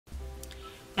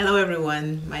Hello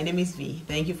everyone, my name is V.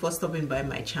 Thank you for stopping by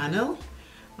my channel.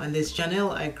 On this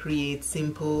channel I create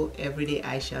simple everyday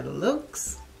eyeshadow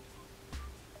looks.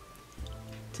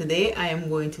 Today I am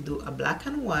going to do a black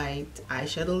and white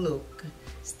eyeshadow look.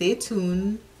 Stay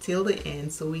tuned till the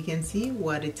end so we can see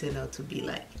what it turned out to be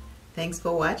like. Thanks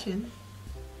for watching.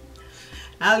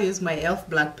 I'll use my e.l.f.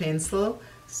 black pencil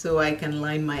so I can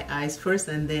line my eyes first,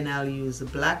 and then I'll use a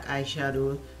black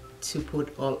eyeshadow to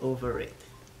put all over it.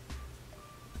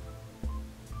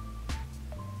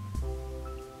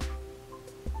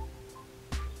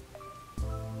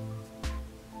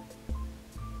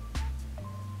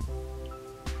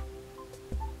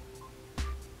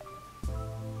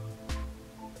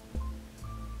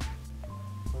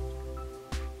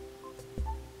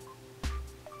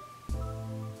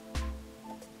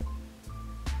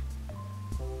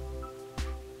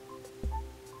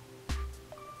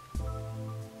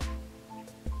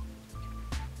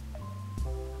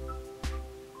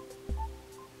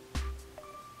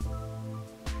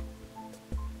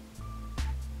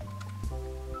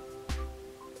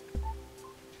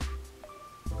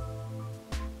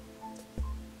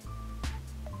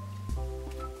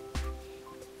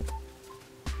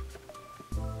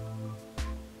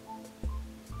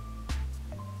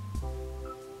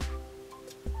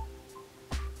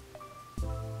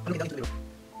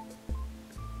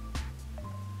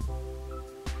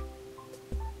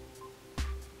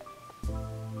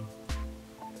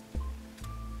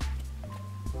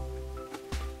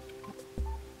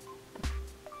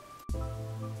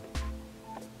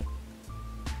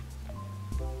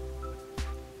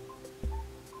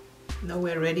 Now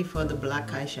we're ready for the black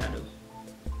eyeshadow.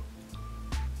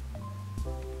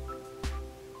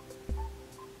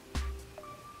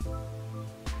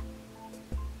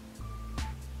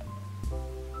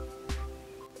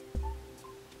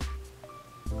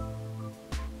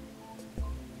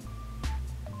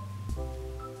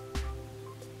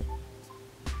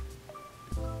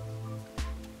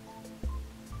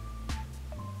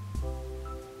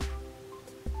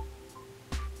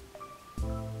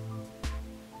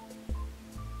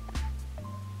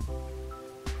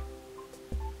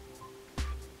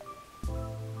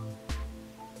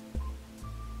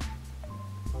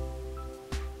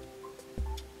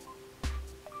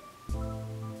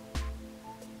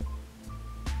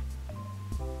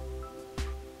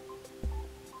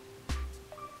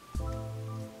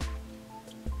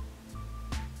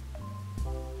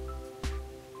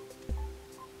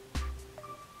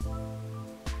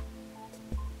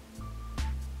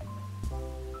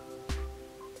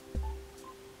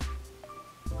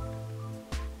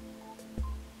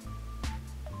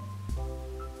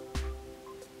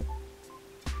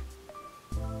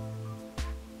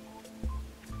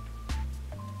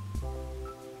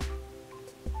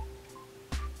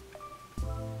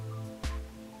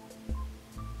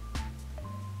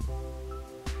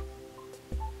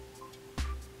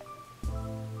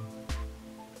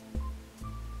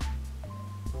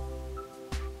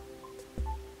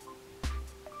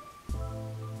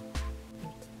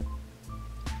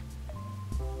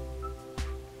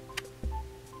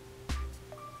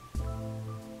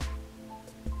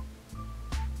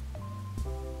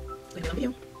 I love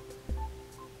you.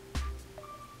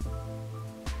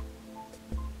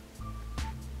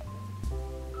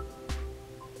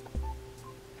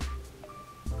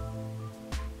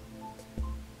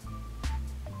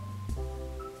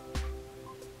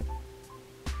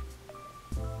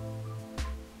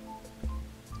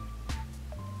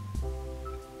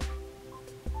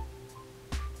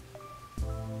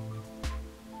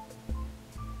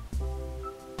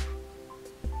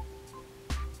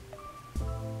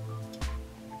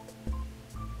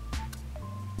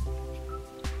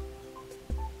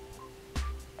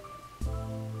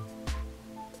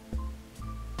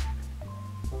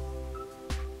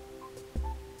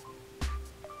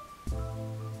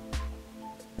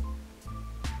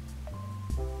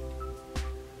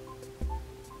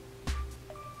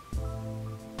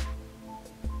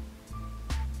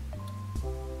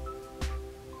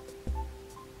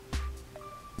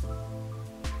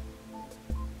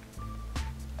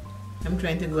 I'm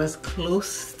trying to go as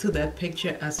close to that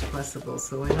picture as possible,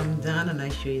 so when I'm done and I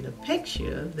show you the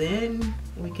picture, then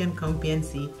we can compare and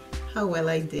see how well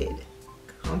I did.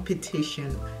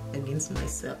 Competition against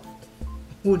myself.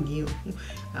 Who knew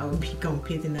I would be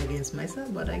competing against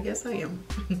myself, but I guess I am.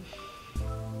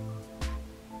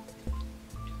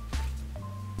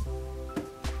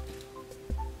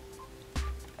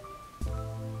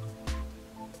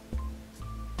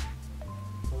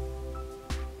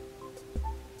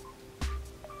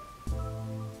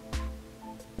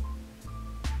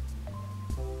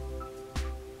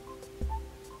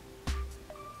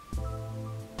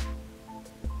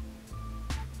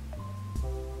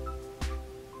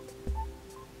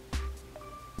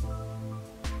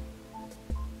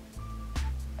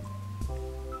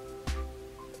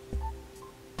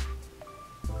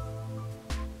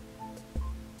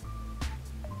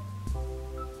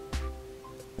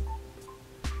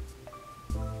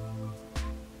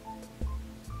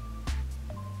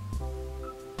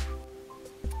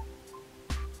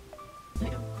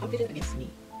 competing against me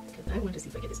because I want to see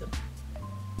if I get this done.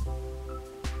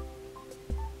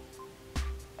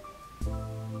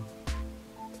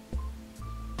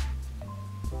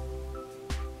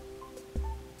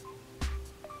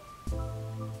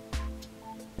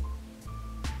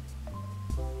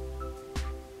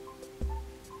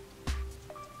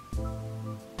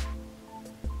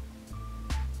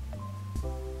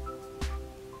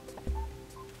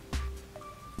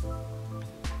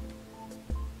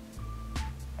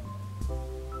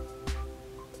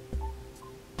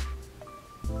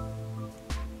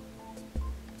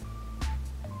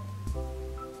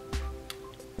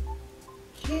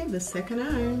 Okay, the second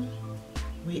arm,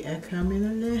 we are coming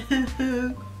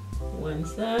along. One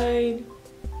side.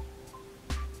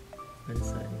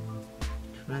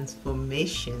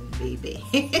 Transformation, baby.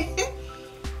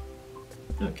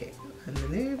 Okay,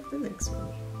 underneath the next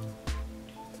one.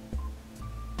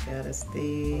 Gotta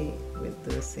stay with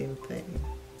the same thing.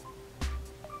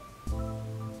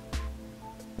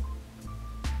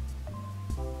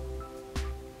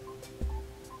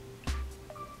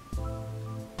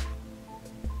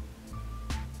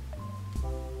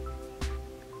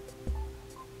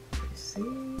 See,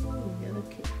 we gotta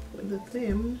keep with the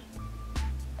theme.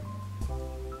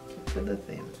 Keep with the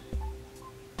theme.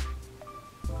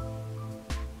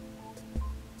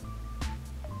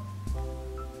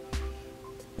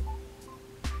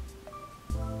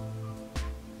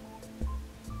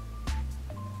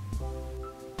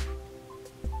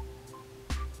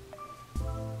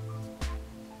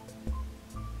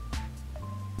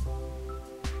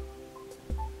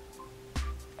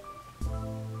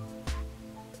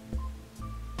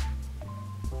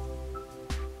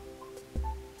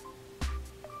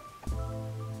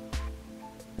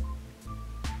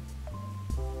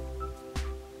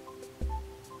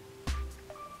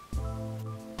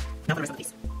 Now for the rest of the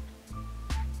face.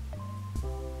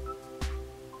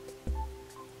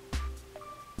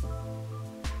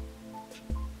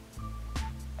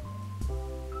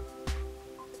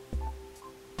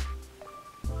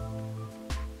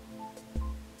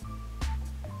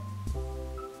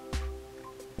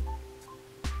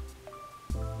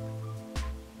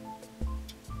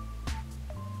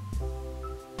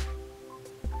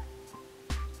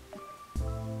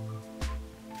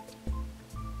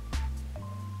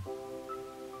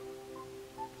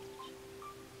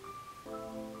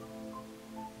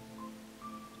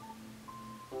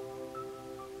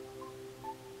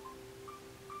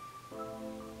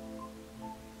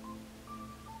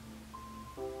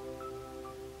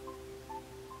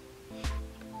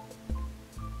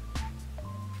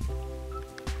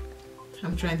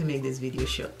 I'm trying to make this video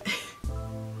short.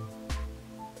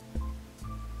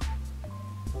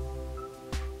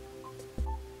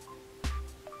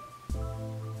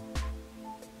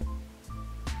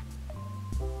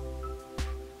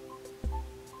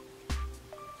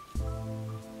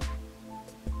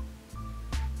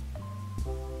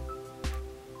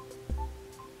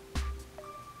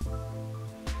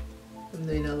 I'm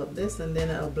doing all of this and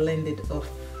then I'll blend it off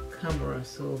camera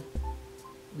so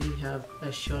we have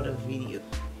a shorter video.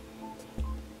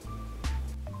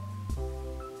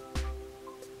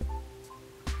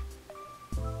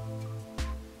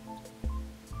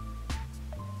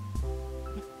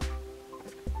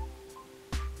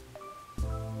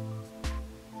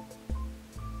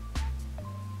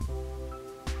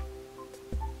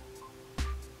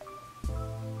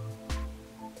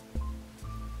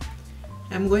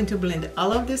 I'm going to blend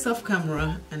all of this off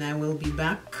camera and I will be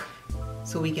back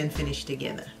so we can finish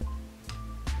together.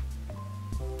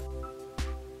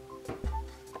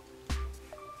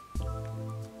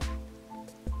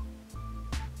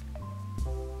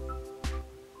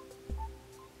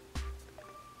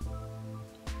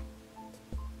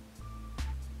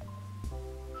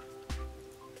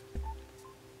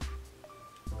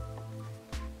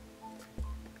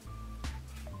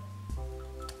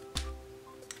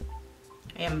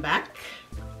 I am back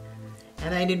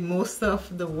and I did most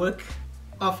of the work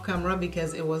off camera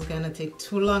because it was gonna take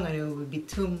too long and it would be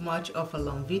too much of a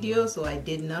long video, so I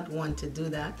did not want to do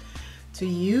that to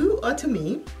you or to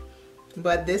me.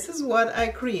 But this is what I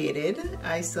created.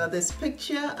 I saw this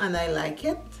picture and I like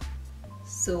it,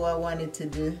 so I wanted to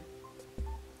do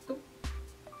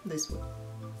this one.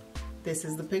 This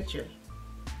is the picture.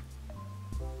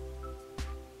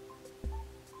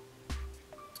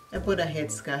 I put a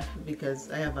headscarf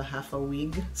because I have a half a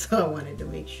wig, so I wanted to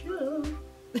make sure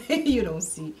you don't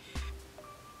see.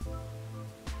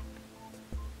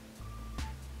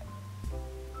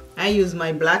 I use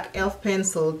my black elf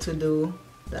pencil to do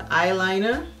the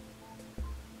eyeliner.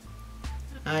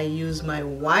 I use my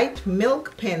white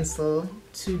milk pencil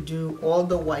to do all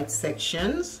the white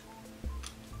sections.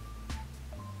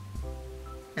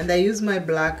 And I use my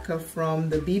black from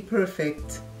the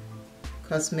Bperfect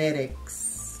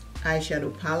Cosmetics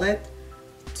eyeshadow palette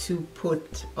to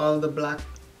put all the black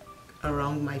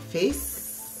around my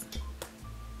face.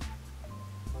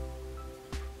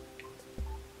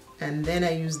 And then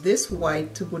I use this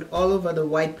white to put all over the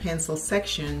white pencil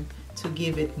section to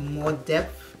give it more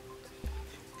depth.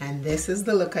 And this is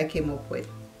the look I came up with.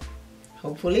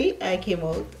 Hopefully I came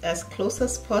out as close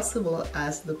as possible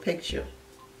as the picture.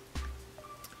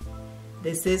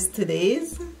 This is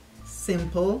today's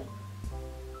simple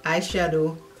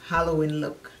eyeshadow Halloween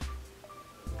look.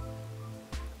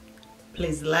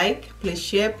 Please like, please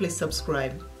share, please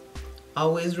subscribe.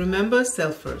 Always remember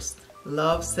self first.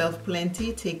 Love self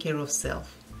plenty, take care of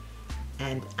self.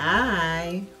 And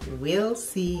I will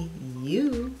see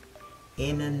you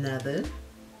in another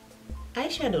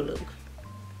eyeshadow look.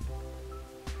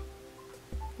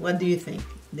 What do you think?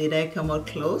 Did I come out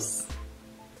close?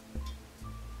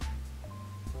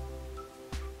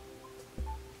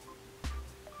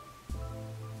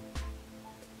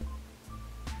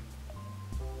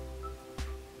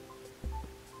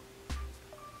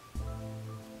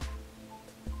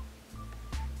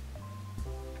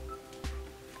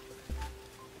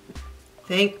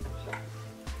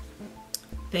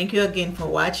 Thank you again for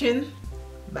watching.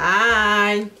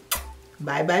 Bye.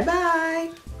 Bye, bye, bye.